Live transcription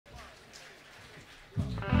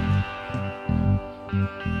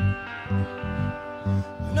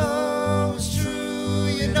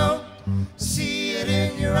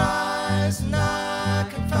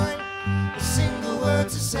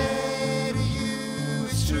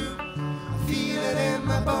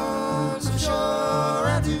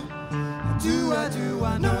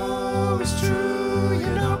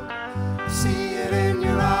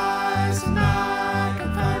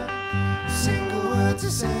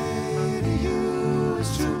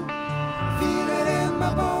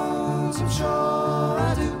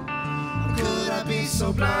so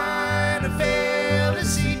blind and fail to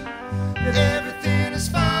see that everything is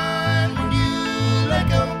fine when you let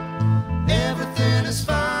go. Everything is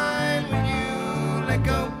fine when you let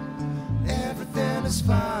go. Everything is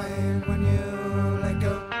fine when you let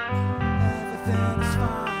go. Everything is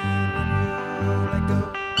fine when you let go.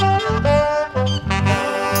 Oh,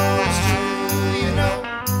 it's true, you know.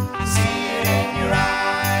 See it in your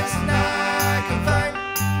eyes, and I can find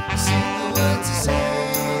a single word to say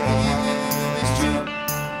to you. It's true.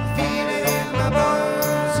 I feel it in my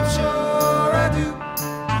bones. I'm sure I do.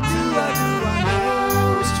 I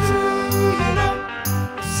know it's true, you know.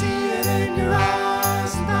 See it in your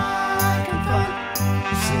eyes, and I can find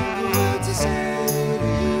a single word to say to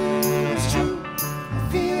you. It's true. I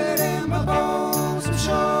feel it in my bones. I'm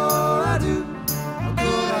sure I do. How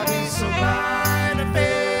could I be so blind and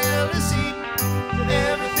fail to see that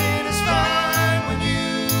everything is fine when you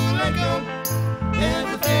let go?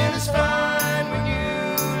 Everything is fine when you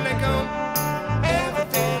let go.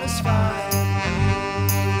 Everything is fine when you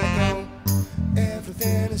let go.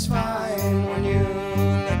 Everything is fine when you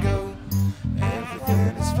let go.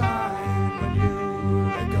 Everything is fine when you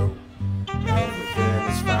let go. Everything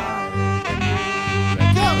is fine when you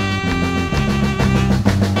let go.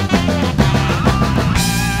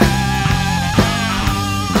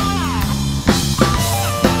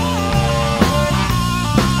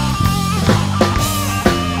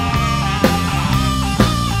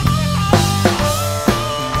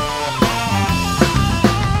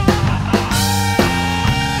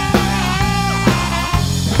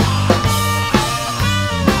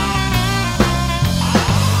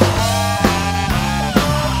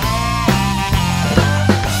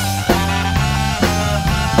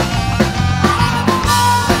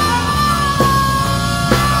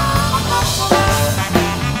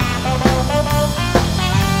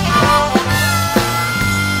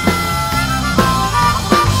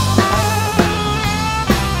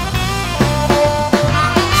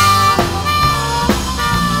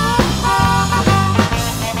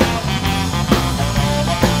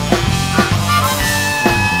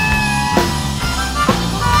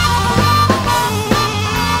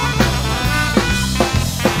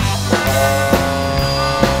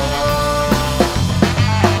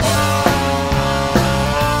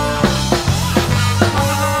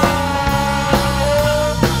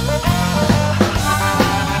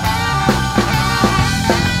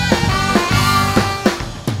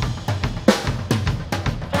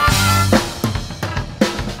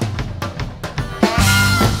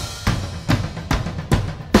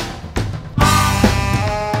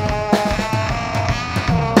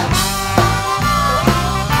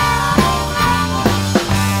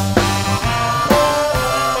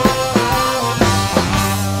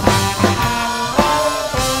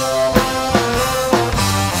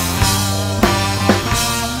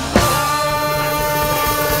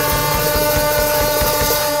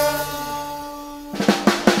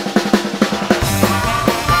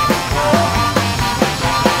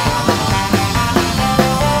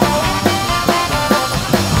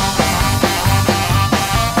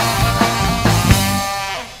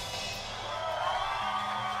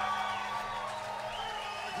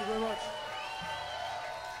 Thank you very much.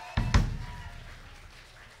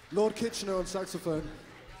 Lord Kitchener on saxophone.